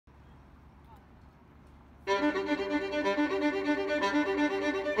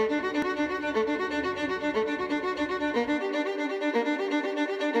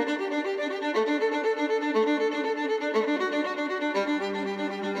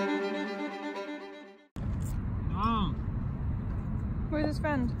Where's his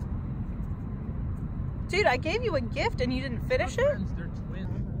friend? Dude, I gave you a gift and you didn't finish it? Friends, they're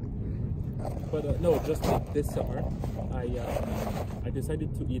twins. But no, just like this summer, I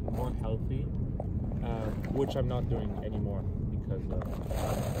decided to eat more healthy, which I'm not doing anymore because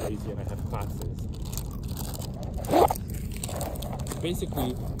I'm lazy and I have classes.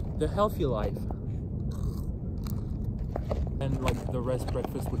 Basically, the healthy life. And like the rest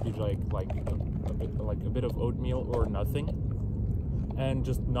breakfast would be like a bit of oatmeal or nothing, and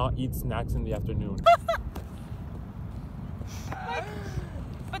just not eat snacks in the afternoon.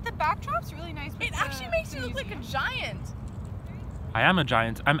 But the backdrop's really nice. It actually makes you look like a giant. I am a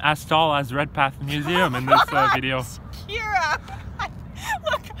giant. I'm as tall as Red Path Museum in this video. Kira!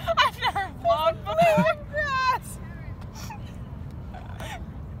 Look, I've never vlogged before.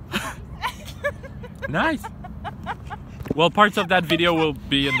 Nice. Well, parts of that video will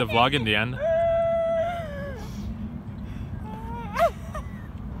be in the vlog in the end.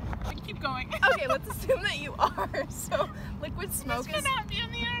 Keep going. Okay, let's assume that you are. So, liquid smoke This cannot be on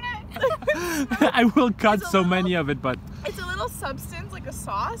the internet. I will cut so many of it, but it's a little substance, like a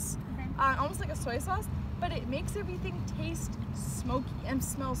sauce, almost like a soy sauce, but it makes everything taste smoky and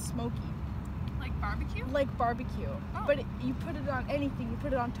smell smoky. Like barbecue? Like barbecue. Oh. But you put it on anything. You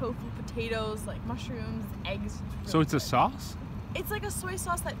put it on tofu, potatoes, like mushrooms, eggs. so it's a sauce? It's like a soy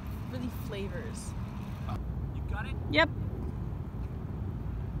sauce that really flavors. You got it? Yep.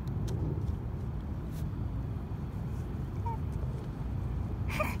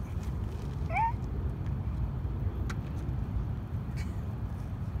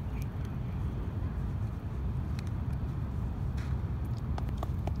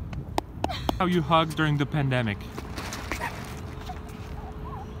 How you hug during the pandemic?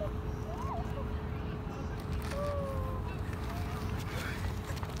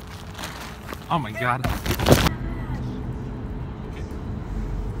 Oh my god.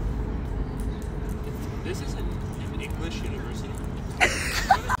 This is an English university.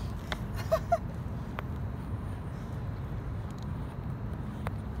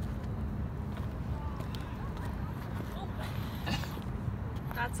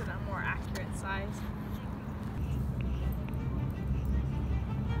 That's a more accurate size.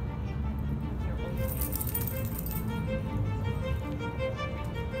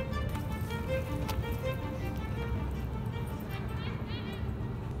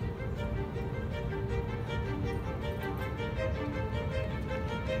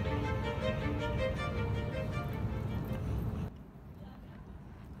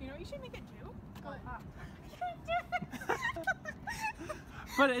 You know what you should make a joke? Go up.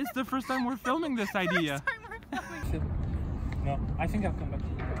 But it's the first time we're filming this idea. No, I think I'll come back to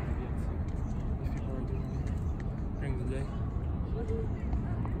you if people are doing it during the day.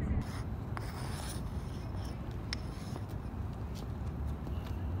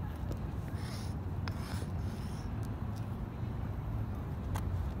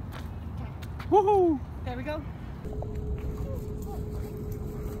 Woohoo! There we go.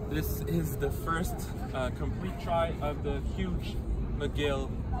 This is the first complete try of the huge McGill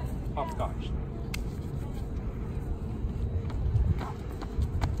hopscotch.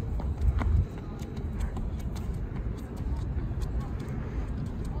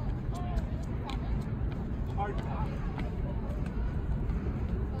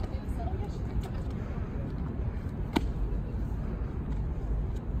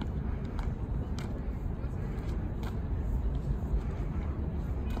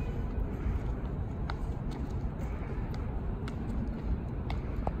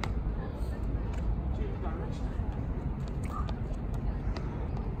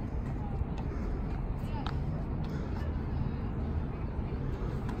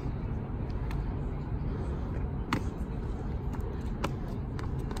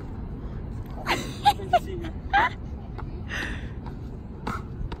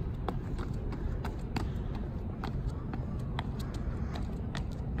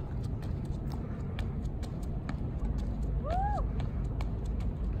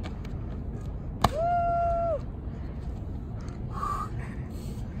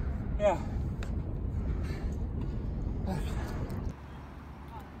 Yeah.